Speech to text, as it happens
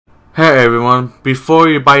Hey everyone, before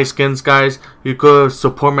you buy skins guys, you could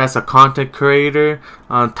support me as a content creator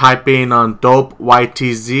typing on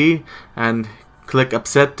DopeYTZ and click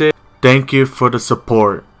accept it. Thank you for the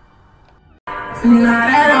support. Not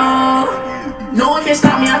at all. No one can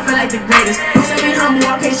stop me, I feel like the greatest. Don't say me humble,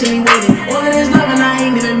 I patiently waited. All of this love and I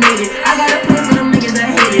ain't even made it. I got a plan for them niggas that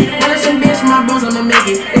hate it. Wanna some bitch for my bros, I'ma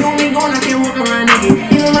make it. They want me going, I can't walk around naked.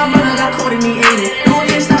 Even my brother got caught and he ate it. No one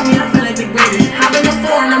can stop me, I feel like the greatest. Hop in the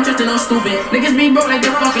floor and I'm drifting on stupid. Niggas be broke like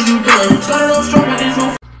the fuck is you doing? Started off strong with this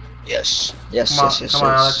roof. Yes. Come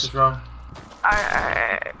on, Alex, it's wrong.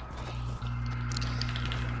 Alright.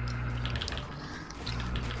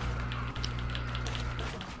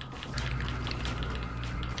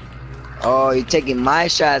 Oh, you're taking my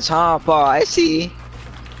shots, huh, Paul? I see.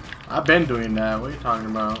 I've been doing that. What are you talking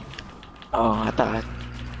about? Oh, I thought.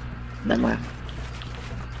 Never mind.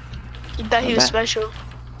 You thought he was special?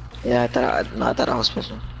 Yeah, I thought I was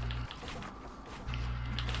special.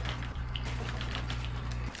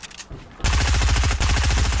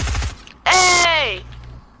 Hey!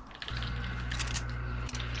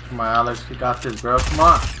 Come on, Alex, you got this, bro. Come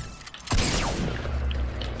on.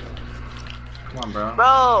 Come on, bro.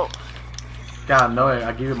 Bro! Gotta know it.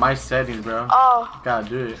 I give you my settings, bro. Oh. Gotta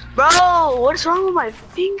do it. Bro! What's wrong with my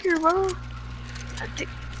finger, bro? I think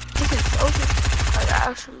it's broken. Like,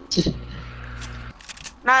 actually.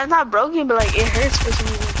 Nah, it's not broken, but like, it hurts for some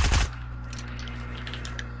reason.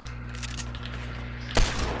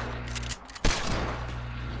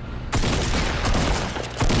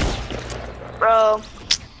 Bro.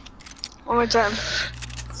 One more time.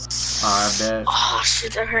 I bet. Oh,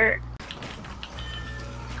 shit, that hurt.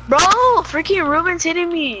 Bro, freaking Ruben's hitting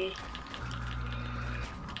me.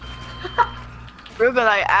 Ruben,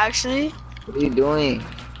 like, actually? What are you doing?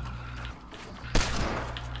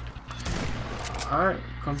 Alright,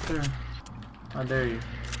 come through. I dare you.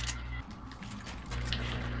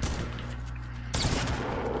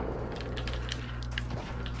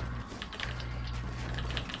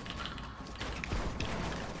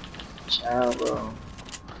 Ciao, bro.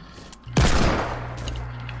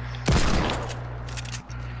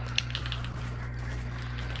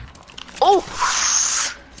 Oh!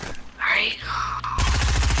 Alright.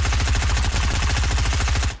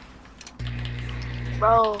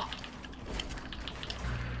 Bro.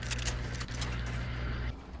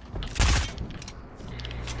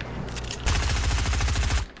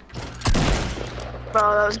 Bro,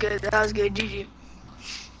 that was good. That was good. GG.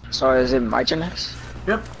 So is it my turn next?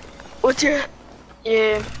 Yep. What's your...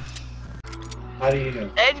 Yeah. How do you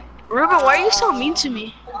know? Ed, Ruben, why are you so mean to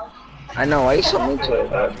me? I know, why are you so mean to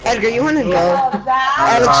it? Edgar, you wanna go?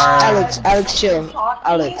 Alex, chill.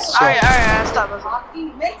 Alex, chill. Alright, I'll stop.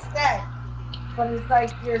 It makes sense, but it's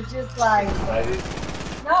like you're just like,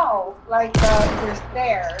 no, like you're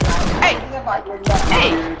there, like Hey! thinking about your love.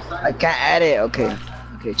 Hey! I can't add it. Okay,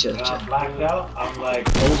 chill. When I'm blacked out, I'm like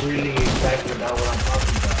overly excited about what I'm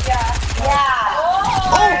talking about.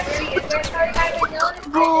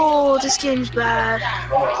 Bro, this game's bad.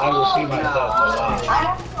 Oh, I will see myself a lot. I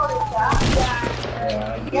haven't noticed that.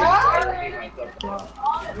 Yeah.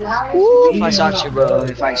 If I shot you, bro.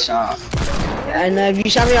 If I shot. And if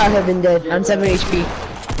you shot me, I have been dead. I'm 7 HP.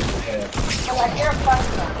 Yeah. Like you're a fun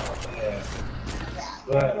one.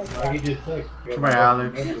 Yeah. But he just took. Come here,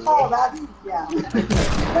 Alex. Oh, that's, yeah.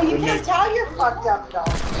 But you can tell you're fucked up though.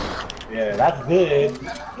 Yeah, that's good.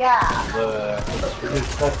 Yeah. But it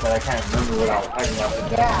just sucks that I can't remember what I was talking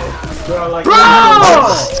about. Yeah. Bro, like,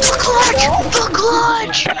 The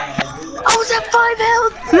clutch! I was at 5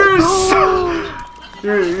 health!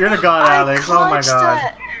 You're the god, Alex. Oh my god.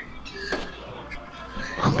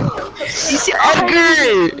 You see,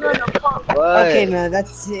 What? Okay, man,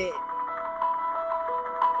 that's it.